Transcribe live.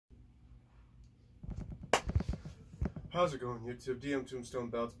How's it going, YouTube? DM Tombstone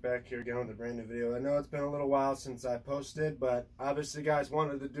Belts back here again with a brand new video. I know it's been a little while since I posted, but obviously guys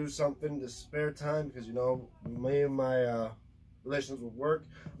wanted to do something to spare time because, you know, me and my relations with work.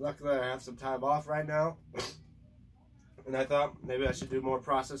 Luckily I have some time off right now. And I thought maybe I should do more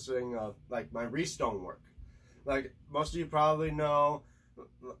processing of like my restone work. Like most of you probably know,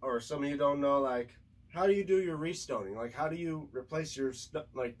 or some of you don't know, like how do you do your restoning? Like how do you replace your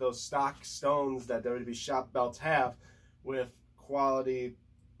like those stock stones that WWE shop belts have with quality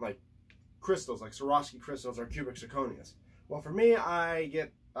like crystals, like Swarovski crystals or cubic zirconias? Well, for me, I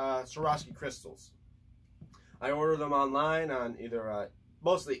get Swarovski crystals. I order them online on either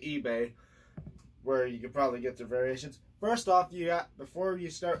mostly eBay, where you can probably get their variations. First off, before you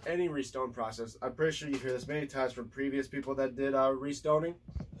start any restone process, I'm pretty sure you hear this many times from previous people that did restoning.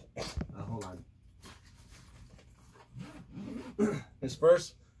 Hold on. Is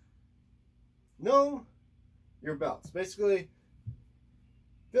first, know your belts. Basically,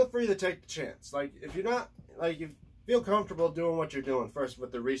 feel free to take the chance. Like if you're not, like you feel comfortable doing what you're doing first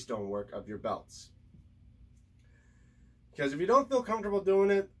with the restone work of your belts. Because if you don't feel comfortable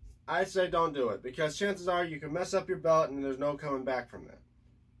doing it, I say don't do it, because chances are you can mess up your belt and there's no coming back from that.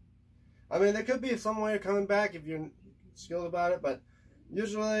 I mean, there could be some way of coming back if you're skilled about it, but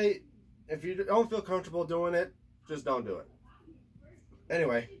usually if you don't feel comfortable doing it, just don't do it.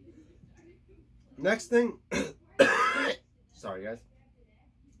 Anyway, next thing, sorry guys,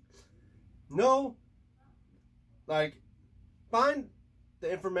 find the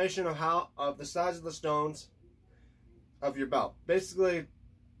information of the size of the stones of your belt. Basically,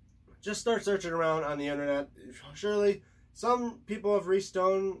 just start searching around on the internet. Surely some people have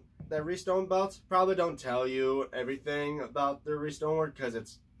restone belts probably don't tell you everything about their restone work because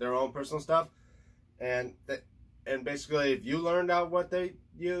it's their own personal stuff, and basically if you learned out what they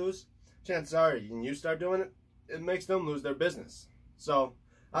use, chances are when you start doing it, it makes them lose their business. So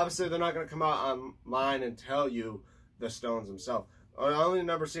obviously they're not going to come out online and tell you the stones themselves. I only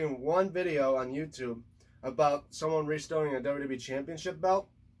remember seeing one video on YouTube about someone restoning a WWE Championship belt,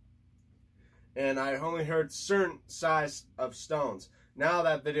 and I only heard certain size of stones. Now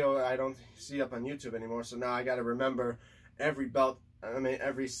that video I don't see up on YouTube anymore, so now I got to remember every belt,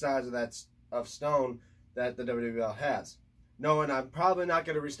 every size of stone that the WWE belt has. Knowing I'm probably not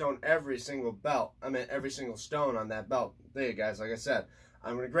going to restone every single belt, every single stone on that belt. There you guys, like I said,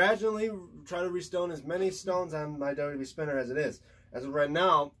 I'm going to gradually try to restone as many stones on my WWE spinner as it is. As of right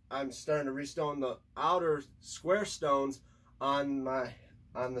now, I'm starting to restone the outer square stones on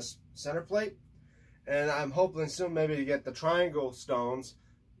the center plate, and I'm hoping soon maybe to get the triangle stones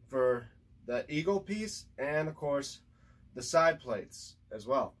for the eagle piece, and of course the side plates as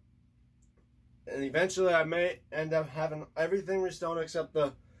well. And eventually I may end up having everything restoned except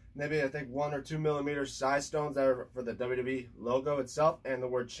the maybe I think 1 or 2 millimeter size stones that are for the WWE logo itself and the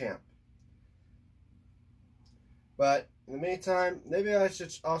word champ. But in the meantime, maybe I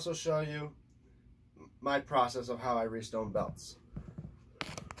should also show you my process of how I restone belts.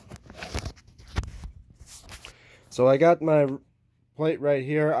 So I got my plate right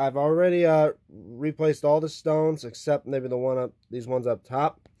here. I've already replaced all the stones except maybe these ones up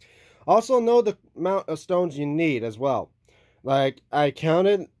top. Also know the amount of stones you need as well. Like I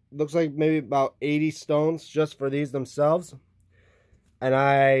counted, looks like maybe about 80 stones just for these themselves. And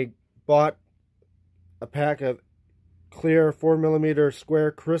I bought a pack of clear 4mm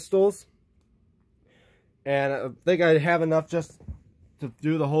square crystals, and I think I have enough just to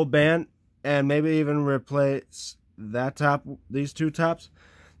do the whole band, and maybe even replace that top, these two tops.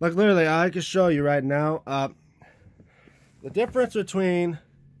 Like literally I can show you right now the difference between,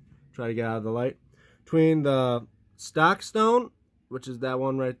 try to get out of the light, between the stock stone, which is that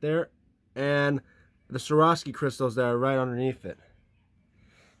one right there, and the Swarovski crystals that are right underneath it.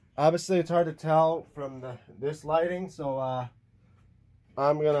 Obviously, it's hard to tell from this lighting, so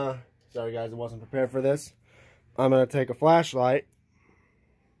I'm gonna, sorry guys, I wasn't prepared for this. I'm gonna take a flashlight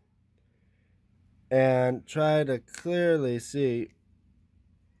and try to clearly see,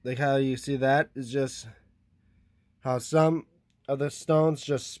 like how you see that is just how some of the stones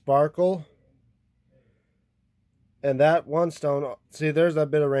just sparkle. And that one stone, see there's a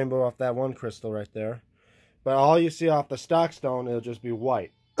bit of rainbow off that one crystal right there. But all you see off the stock stone, it'll just be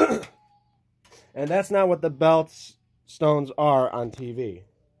white. And that's not what the belt stones are on TV.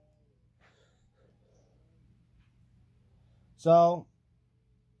 So,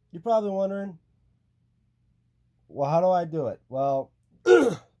 you're probably wondering, well, how do I do it? Well,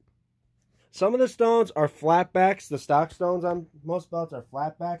 some of the stones are flatbacks. The stock stones on most belts are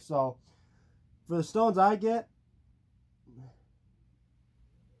flatbacks. So, for the stones I get,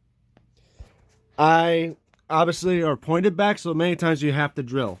 I obviously are pointed back, so many times you have to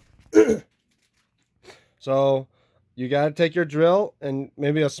drill. So you got to take your drill and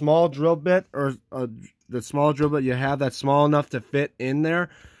maybe a small drill bit, or the small drill bit you have that's small enough to fit in there,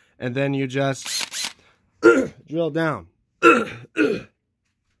 and then you just drill down.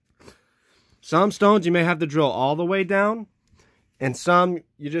 Some stones you may have to drill all the way down, and some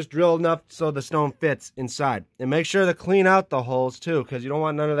you just drill enough so the stone fits inside. And make sure to clean out the holes too, because you don't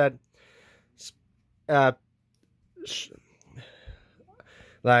want none of that I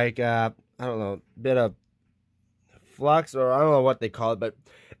don't know, bit of flux, or I don't know what they call it, but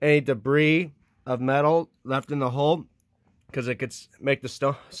any debris of metal left in the hole, because it could make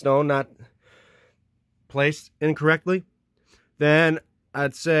the stone not placed incorrectly. Then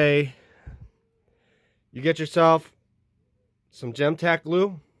I'd say you get yourself some gem tack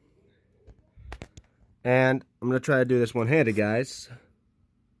glue, and I'm going to try to do this one-handed, guys,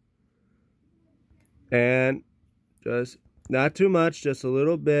 and just not too much, just a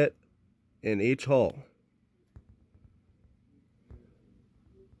little bit in each hole.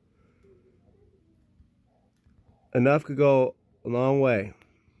 Enough could go a long way.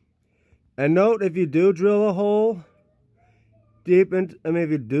 And note, if you do drill a hole deep into, if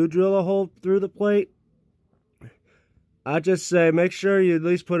you do drill a hole through the plate, I just say make sure you at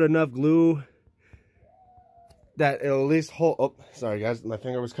least put enough glue that it'll at least hold. Oh, sorry guys, my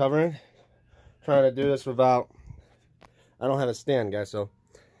finger was covering. Trying to do this without, I don't have a stand, guys,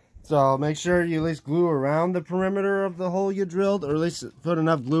 so make sure you at least glue around the perimeter of the hole you drilled, or at least put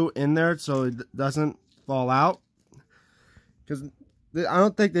enough glue in there so it doesn't fall out. Because I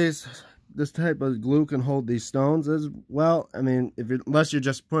don't think this type of glue can hold these stones as well. I mean, unless you're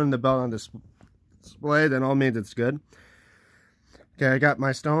just putting the belt on display, then all means it's good. Okay, I got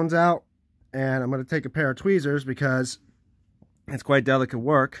my stones out, and I'm going to take a pair of tweezers because it's quite delicate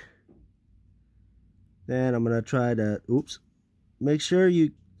work. Then I'm going to try to, make sure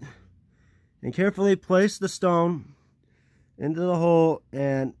you and carefully place the stone into the hole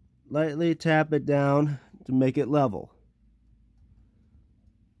and lightly tap it down to make it level.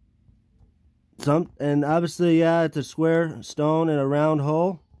 And obviously, yeah, it's a square stone in a round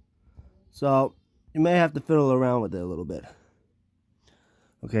hole, so you may have to fiddle around with it a little bit.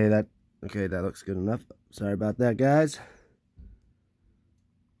 Okay, that looks good enough. Sorry about that, guys.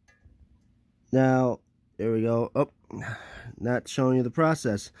 Now, there we go. Oh, not showing you the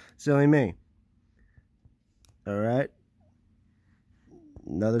process. Silly me. All right.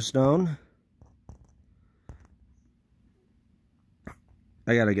 Another stone.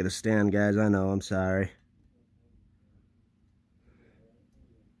 I gotta get a stand, guys. I know, I'm sorry.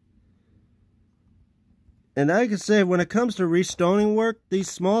 And I can say, when it comes to restoning work, these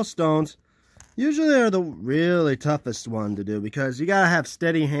small stones usually are the really toughest one to do, because you gotta have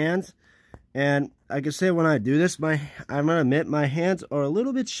steady hands. And I can say, when I do this, I'm gonna admit my hands are a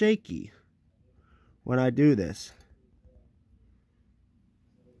little bit shaky when I do this.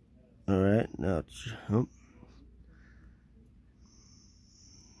 All right, now, you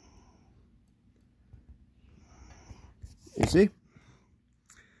see?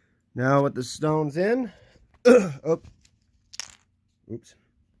 Now with the stones in, oops.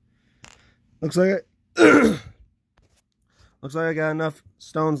 Looks like I got enough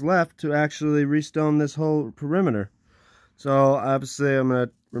stones left to actually restone this whole perimeter. So obviously I'm going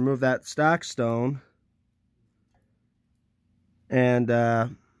to remove that stock stone and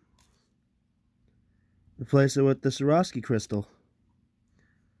replace it with the Swarovski crystal.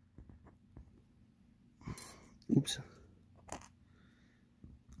 Oops.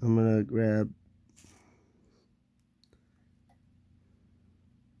 I'm going to grab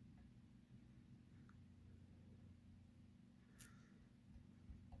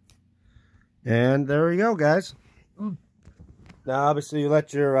and there we go, guys. Now obviously you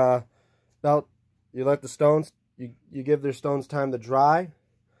let your belt, you let the stones, you give their stones time to dry.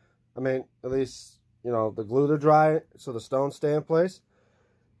 I mean, at least, you know, the glue to dry so the stones stay in place.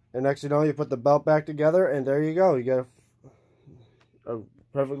 And next you know, you put the belt back together, and there you go. You get a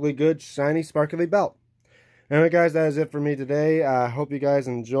perfectly good, shiny, sparkly belt. Anyway, guys, that is it for me today. I hope you guys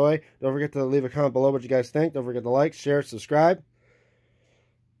enjoy. Don't forget to leave a comment below what you guys think. Don't forget to like, share, subscribe.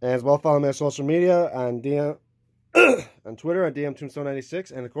 And as well, follow me on social media on DM, on Twitter at DM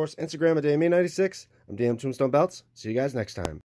Tombstone96, and of course Instagram at DME96. I'm DM Tombstone Belts. See you guys next time.